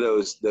get into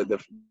those,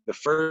 the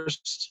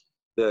first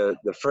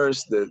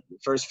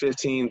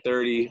 15,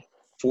 30,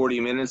 40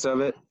 minutes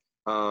of it,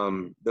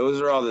 those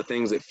are all the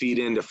things that feed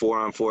into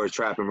 4-on-4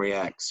 trap and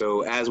react.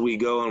 So as we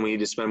go and we need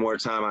to spend more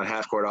time on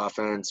half-court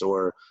offense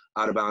or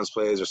out-of-bounds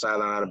plays or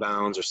sideline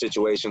out-of-bounds or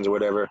situations or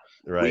whatever,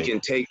 we can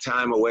take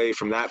time away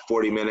from that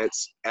 40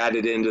 minutes, add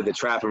it into the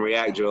trap and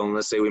react drill. And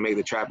let's say we make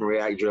the trap and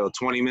react drill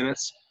 20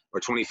 minutes or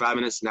 25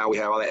 minutes. Now we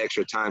have all that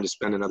extra time to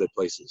spend in other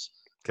places.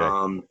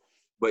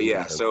 But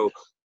yeah, so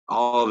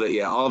all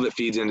of it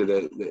feeds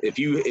into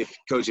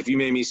Coach, if you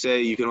made me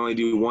say you can only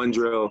do 1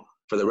 drill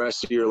for the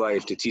rest of your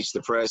life to teach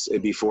the press,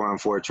 it'd be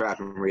 4-on-4 trap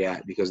and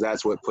react, because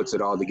that's what puts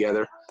it all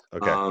together.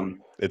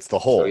 It's the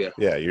whole. So,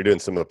 yeah, you're doing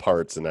some of the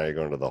parts, and now you're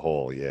going to the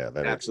whole. Yeah,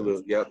 that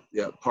absolutely.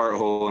 Yep. Part,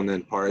 whole, and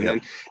then part,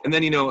 and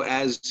then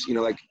as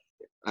like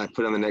I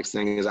put on the next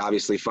thing is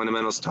obviously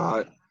fundamentals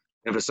taught,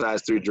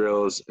 emphasized through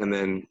drills, and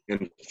then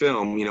in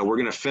film, we're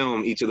going to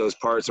film each of those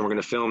parts, and we're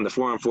going to film the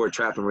 4-on-4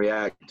 trap and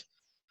react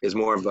is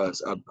more of a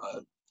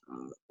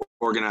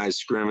organized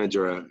scrimmage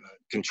or a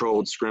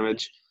controlled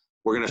scrimmage.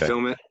 We're going to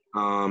film it.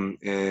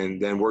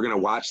 And then we're going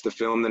to watch the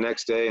film the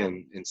next day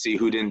and see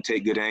who didn't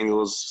take good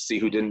angles, see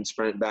who didn't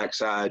sprint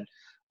backside,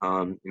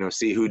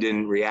 see who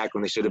didn't react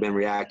when they should have been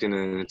reacting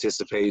and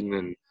anticipating,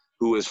 and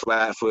who was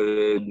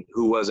flat-footed,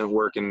 who wasn't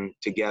working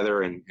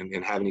together and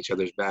having each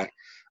other's back.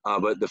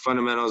 But the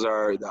fundamentals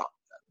are,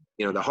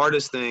 the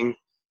hardest thing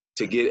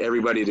to get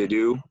everybody to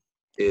do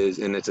is,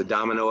 and it's a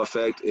domino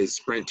effect, is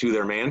sprint to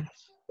their man,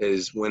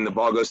 is when the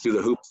ball goes through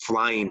the hoop,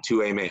 flying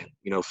to a man,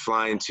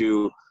 flying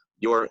to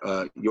your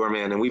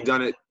man. And we've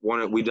done it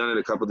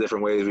a couple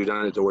different ways. We've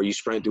done it to where you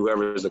sprint to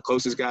whoever is the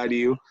closest guy to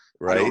you.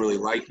 Right. I don't really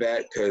like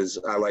that, because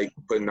I like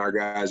putting our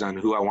guys on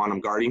who I want them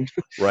guarding.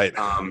 Right.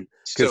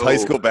 Because high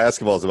school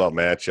basketball is about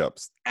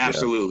matchups.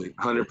 Absolutely.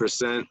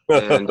 100%.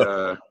 And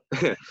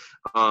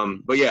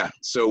but yeah,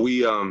 so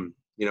we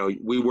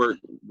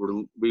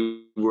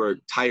work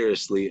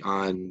tirelessly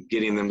on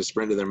getting them to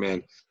sprint to their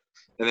man.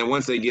 And then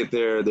once they get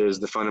there, there's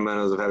the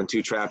fundamentals of having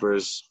 2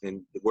 trappers,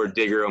 and the word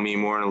digger will mean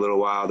more in a little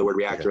while. The word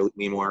reactor will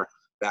mean more.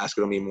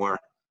 Basket will mean more.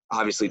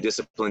 Obviously,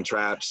 discipline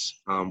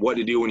traps, what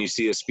to do when you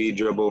see a speed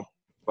dribble,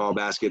 ball,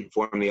 basket,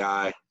 form the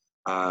eye,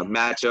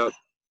 matchup,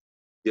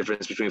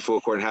 difference between full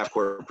court and half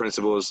court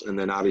principles, and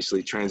then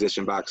obviously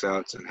transition box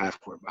outs and half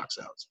court box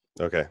outs.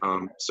 Okay.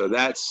 So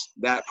that's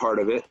that part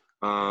of it.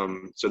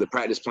 So the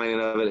practice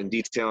planning of it and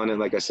detailing it,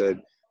 like I said,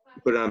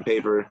 put it on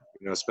paper,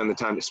 spend the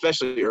time,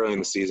 especially early in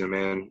the season,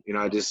 man.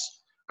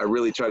 I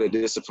really try to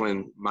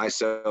discipline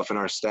myself and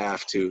our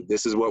staff to,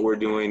 this is what we're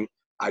doing.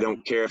 I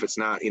don't care if it's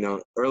not,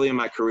 early in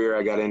my career,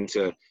 I got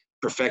into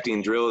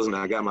perfecting drills and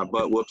I got my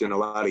butt whooped in a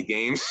lot of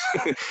games.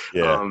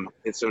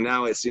 And so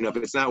now it's, if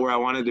it's not where I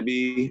wanted to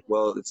be,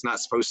 well, it's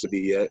not supposed to be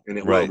yet. And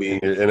it will be.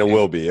 And it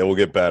will be. It will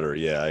get better.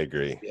 Yeah, I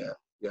agree.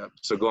 Yeah.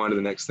 So go on to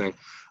the next thing.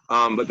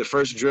 But the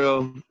first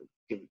drill,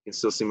 you can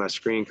still see my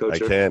screen,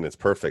 Coach. I can. It's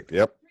perfect.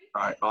 Yep.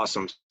 All right,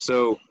 awesome.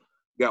 So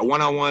got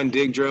 1-on-1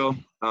 dig drill,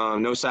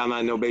 no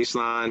sideline, no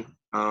baseline.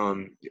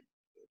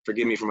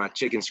 Forgive me for my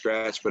chicken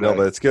scratch, but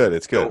but it's good.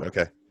 It's good.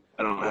 Okay.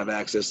 I don't have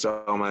access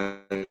to all my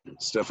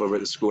stuff over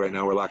at the school right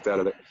now. We're locked out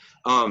of it.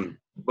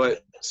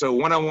 But so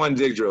one-on-one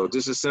dig drill,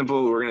 just as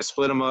simple. We're going to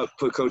split them up,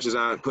 put coaches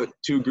on, put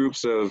 2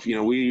 groups of,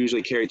 we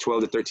usually carry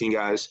 12 to 13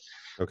 guys.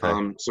 Okay.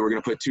 So we're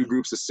going to put 2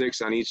 groups of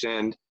 6 on each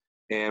end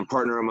and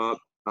partner them up.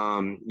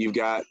 You've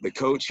got the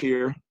coach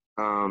here,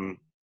 and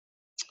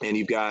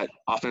you've got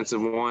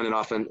offensive 1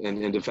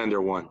 and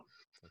defender 1.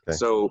 Okay.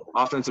 So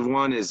offensive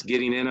 1 is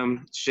getting in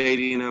him,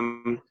 shading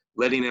him,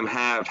 letting him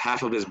have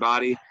half of his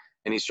body,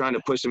 and he's trying to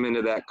push him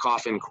into that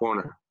coffin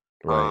corner.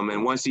 Right.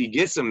 And once he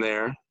gets him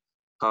there,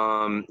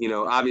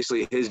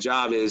 obviously his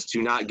job is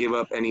to not give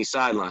up any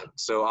sideline.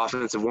 So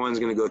offensive 1 is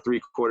going to go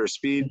 3/4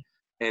 speed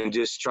and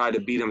just try to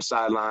beat him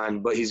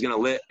sideline, but he's going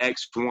to let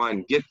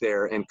X1 get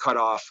there and cut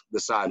off the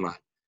sideline.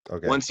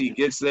 Okay. Once he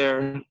gets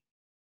there,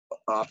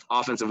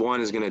 offensive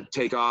 1 is going to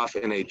take off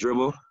in a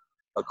dribble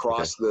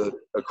across the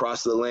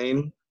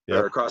lane,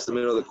 or across the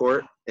middle of the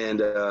court,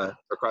 and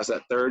across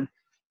that third.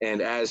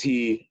 And as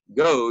he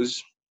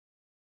goes,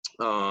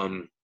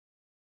 then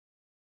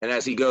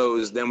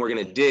we're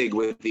going to dig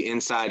with the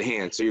inside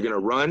hand. So you're going to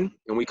run,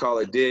 and we call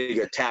a dig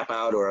a tap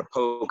out or a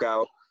poke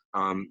out.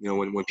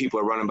 When people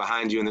are running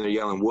behind you and they're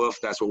yelling woof,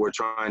 that's what we're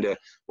trying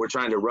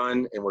to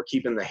run, and we're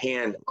keeping the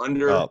hand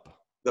under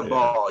the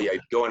ball. Yeah,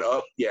 going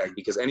up. Yeah,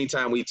 because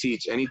anytime we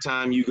teach,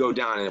 anytime you go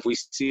down, and if we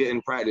see it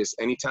in practice,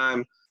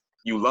 anytime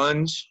you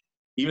lunge,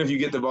 even if you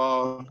get the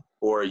ball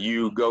or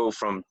you go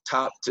from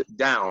top to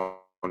down,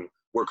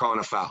 we're calling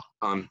a foul.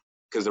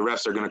 Because the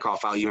refs are going to call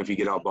foul even if you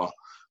get out ball.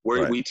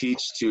 We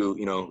teach to,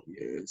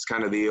 it's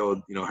kind of the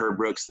old, Herb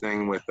Brooks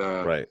thing with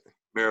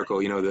Miracle,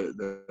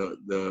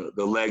 the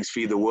legs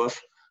feed the wolf.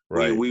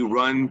 Right. We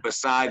run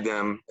beside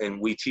them, and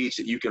we teach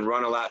that you can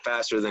run a lot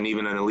faster than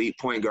even an elite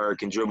point guard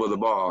can dribble the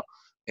ball.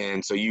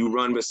 And so you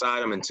run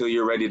beside them until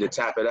you're ready to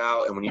tap it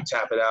out. And when you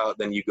tap it out,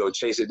 then you go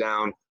chase it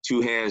down,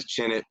 2 hands,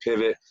 chin it,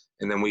 pivot.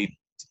 And then we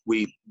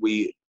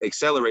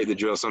accelerate the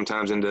drill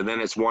sometimes into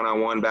then it's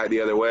one-on-one back the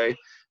other way.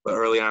 But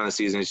early on in the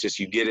season, it's just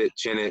you get it,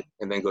 chin it,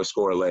 and then go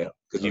score a layup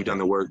because you've done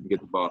the work and get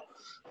the ball.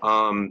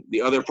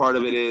 The other part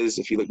of it is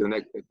if you look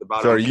at the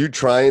bottom. So are you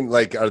trying,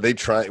 are they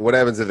trying? What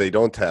happens if they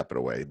don't tap it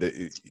away?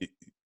 They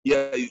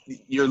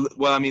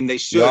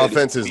should. The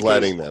offense is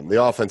letting them.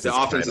 The offense is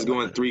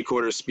going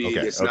 3/4 speed.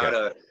 Okay, it's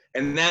not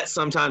and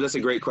sometimes that's a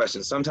great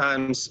question.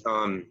 Sometimes,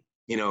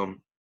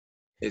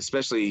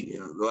 especially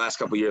the last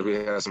couple of years, we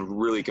have some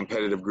really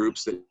competitive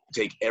groups that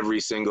take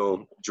every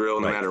single drill,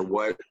 no matter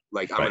what.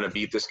 I'm going to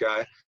beat this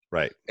guy.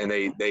 Right. And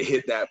they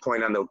hit that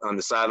point on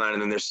the sideline,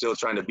 and then they're still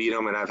trying to beat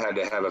them. And I've had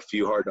to have a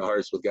few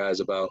heart-to-hearts with guys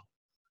about,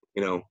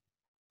 can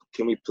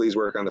we please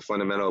work on the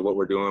fundamental of what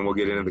we're doing? We'll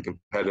get into the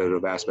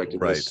competitive aspect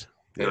of this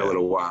in a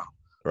little while.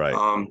 Right.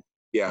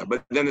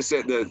 But then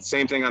the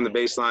same thing on the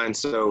baseline.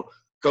 So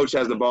coach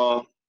has the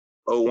ball,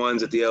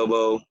 0-1's at the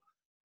elbow.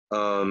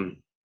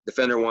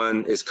 Defender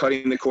 1 is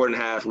cutting the court in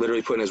half,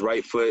 literally putting his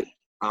right foot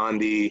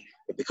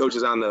if the coach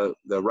is on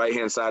the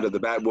right-hand side of the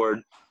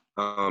backboard,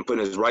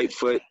 putting his right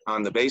foot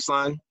on the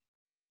baseline.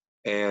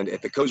 And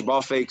if the coach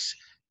ball fakes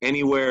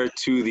anywhere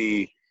to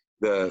the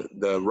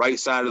right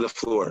side of the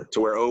floor to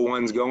where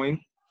 0-1's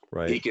going,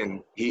 right,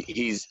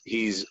 he's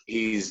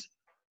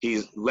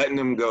letting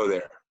him go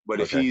there. But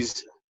if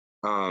he's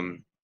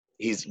going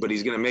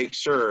to make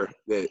sure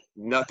that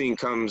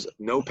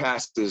no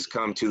passes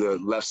come to the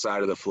left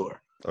side of the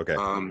floor. Okay.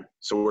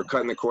 So we're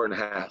cutting the court in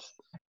half.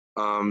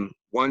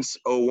 Once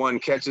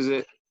 0-1 catches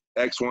it,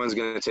 X1's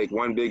going to take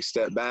 1 big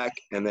step back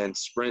and then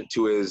sprint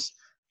to his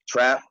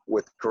trap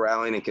with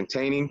corralling and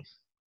containing.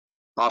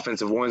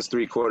 Offensive 1's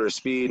 3/4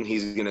 speed, and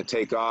he's going to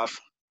take off.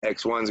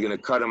 X1's going to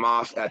cut him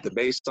off at the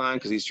baseline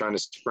because he's trying to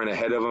sprint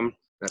ahead of him.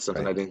 That's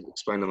something I didn't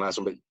explain in the last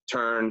one, but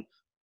turn.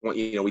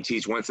 We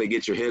teach once they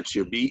get your hips,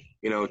 your beat,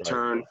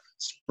 turn,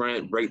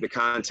 sprint, break the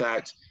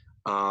contact.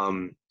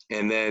 And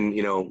then,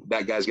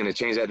 that guy's going to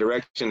change that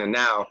direction. And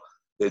now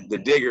the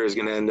digger is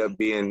going to end up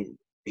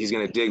he's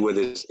going to dig with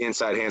his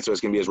inside hand. So it's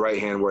going to be his right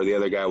hand where the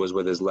other guy was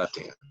with his left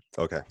hand.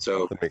 Okay.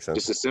 So that makes sense.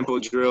 Just a simple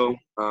drill.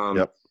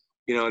 And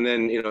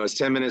then, it's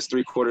 10 minutes,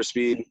 3/4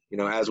 speed.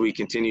 As we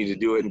continue to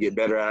do it and get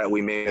better at it,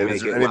 we may make it.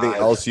 Is there anything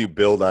else you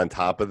build on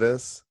top of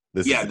this?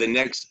 The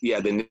next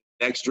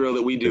drill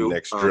that we do. The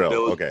next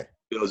drill.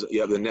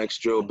 The next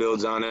drill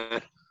builds on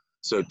it.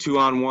 So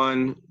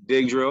 2-on-1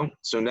 dig drill.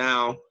 So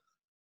now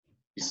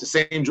it's the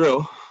same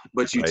drill,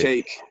 but you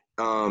take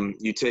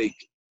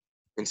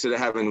instead of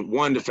having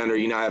 1 defender,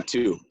 you now have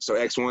 2. So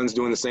X1's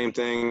doing the same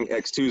thing,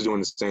 X2's doing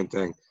the same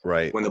thing.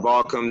 Right. When the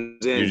ball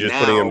comes in, you're just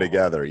putting them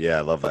together. Yeah,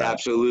 I love that.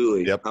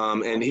 Absolutely. Yep.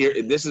 And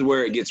this is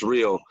where it gets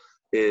real.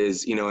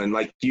 Is and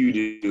like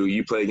you do,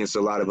 you play against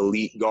a lot of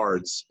elite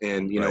guards,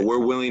 and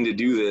we're willing to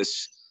do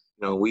this.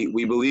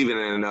 We believe in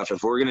it enough.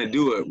 If we're gonna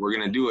do it, we're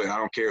gonna do it. I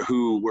don't care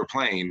who we're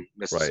playing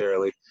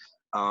necessarily.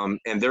 Right.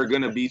 And they're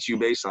gonna beat you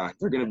baseline.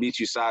 They're gonna beat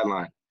you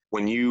sideline.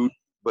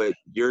 But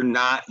you're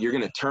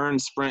gonna turn,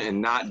 sprint,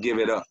 and not give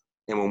it up.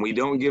 And when we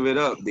don't give it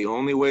up, the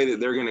only way that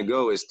they're gonna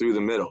go is through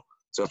the middle.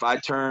 So if I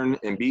turn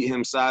and beat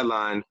him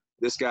sideline,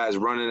 this guy's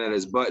running at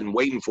his butt and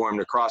waiting for him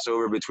to cross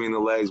over between the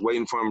legs,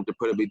 waiting for him to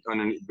put it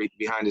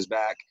behind his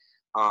back,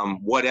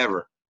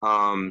 whatever.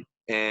 And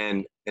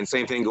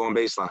same thing going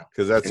baseline.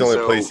 Because that's the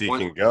only place he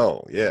can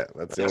go. Yeah,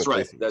 that's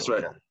right. That's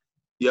right.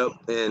 Yep.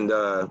 And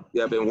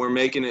and we're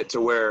making it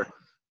to where,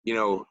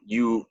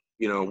 even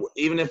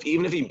if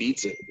he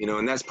beats it,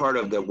 and that's part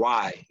of the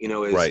why,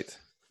 is right.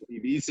 If he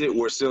beats it,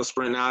 we're still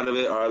sprinting out of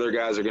it. Our other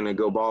guys are going to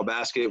go ball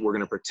basket. We're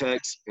going to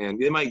protect, and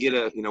they might get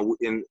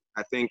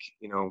I think,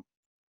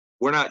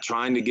 we're not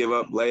trying to give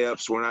up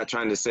layups. We're not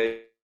trying to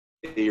say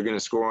you're going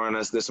to score on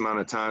us this amount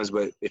of times,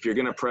 but if you're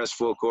going to press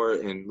full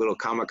court and little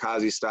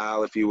kamikaze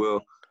style, if you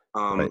will,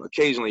 right.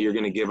 Occasionally you're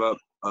going to give up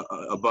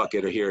a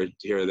bucket or here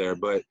or there.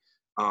 But,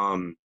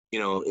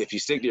 if you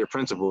stick to your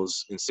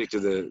principles and stick to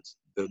the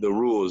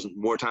rules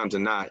more times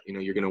than not,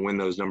 you're going to win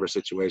those number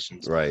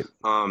situations. Right.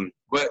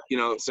 But,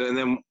 so, and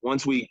then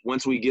once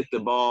we get the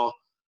ball,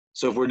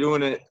 so if we're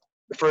doing it,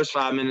 the first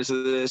 5 minutes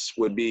of this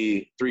would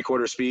be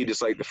 3/4 speed,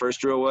 just like the first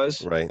drill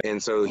was. Right.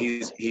 And so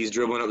he's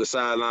dribbling up the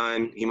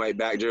sideline. He might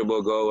back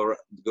dribble,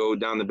 go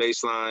down the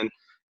baseline,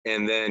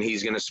 and then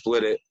he's going to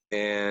split it,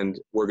 and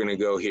we're going to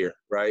go here,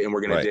 right? And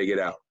we're going to dig it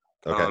out.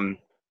 Okay.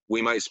 We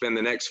might spend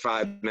the next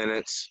 5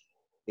 minutes,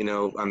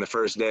 on the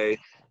first day.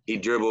 He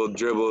dribbled,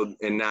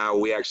 and now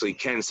we actually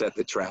can set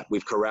the trap.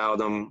 We've corralled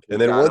him. And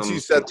then once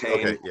you set,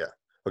 okay, yeah.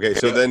 Okay,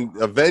 so then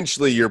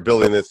eventually you're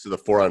building this to the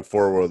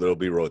 4-on-4 where there'll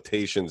be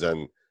rotations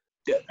and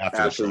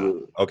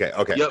absolutely. Okay.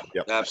 Yep.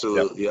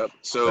 Absolutely. Yep.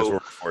 So that's what we're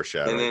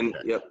foreshadowing. And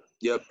then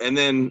yep. And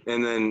then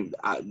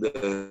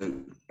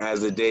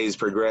as the days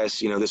progress,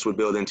 this would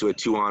build into a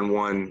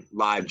 2-on-1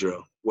 live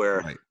drill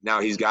where now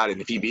he's got it.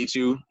 If he beats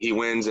you, he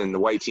wins, and the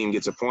white team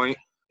gets a point.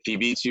 If he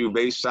beats you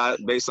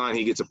baseline,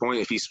 he gets a point.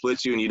 If he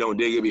splits you and you don't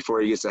dig it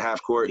before he gets to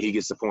half court, he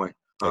gets the point.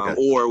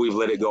 Or we've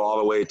let it go all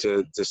the way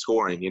to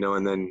scoring,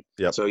 and then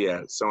so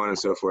on and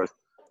so forth.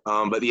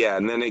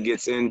 And then it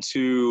gets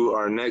into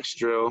our next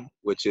drill,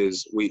 which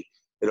is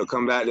it'll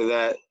come back to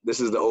that. This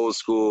is the old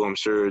school. I'm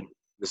sure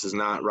this is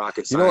not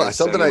rocket science.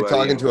 Something I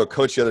talking to a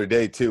coach the other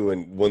day too,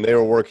 and when they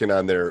were working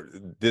on their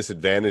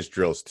disadvantage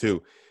drills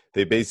too,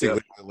 they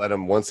basically let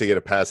them, once they get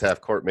a pass half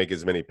court, make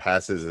as many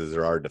passes as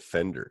there are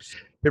defenders.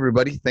 Hey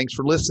everybody, thanks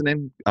for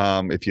listening.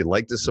 If you'd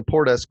like to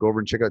support us, go over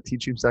and check out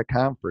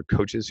teachhoops.com for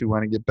coaches who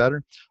want to get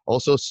better.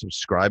 Also,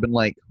 subscribe and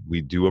like.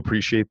 We do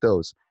appreciate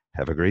those.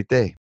 Have a great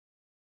day.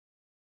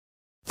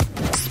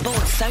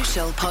 Sports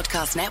Social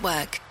Podcast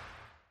Network.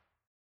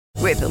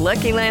 With the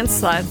Lucky Land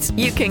Slots,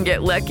 you can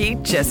get lucky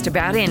just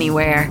about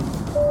anywhere.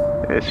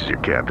 This is your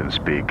captain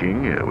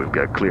speaking. We've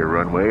got clear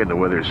runway and the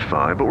weather's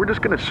fine, but we're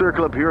just going to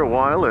circle up here a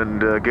while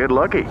and get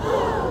lucky.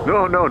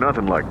 No,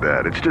 nothing like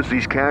that. It's just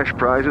these cash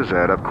prizes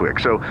add up quick.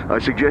 So I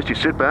suggest you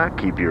sit back,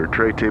 keep your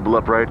tray table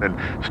upright, and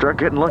start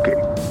getting lucky.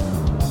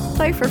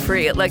 Play for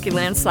free at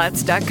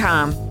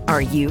LuckyLandSlots.com.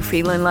 Are you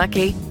feeling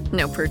lucky?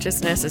 No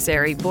purchase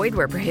necessary. Void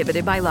where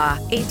prohibited by law.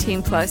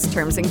 18+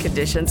 terms and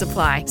conditions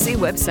apply. See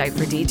website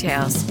for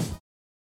details.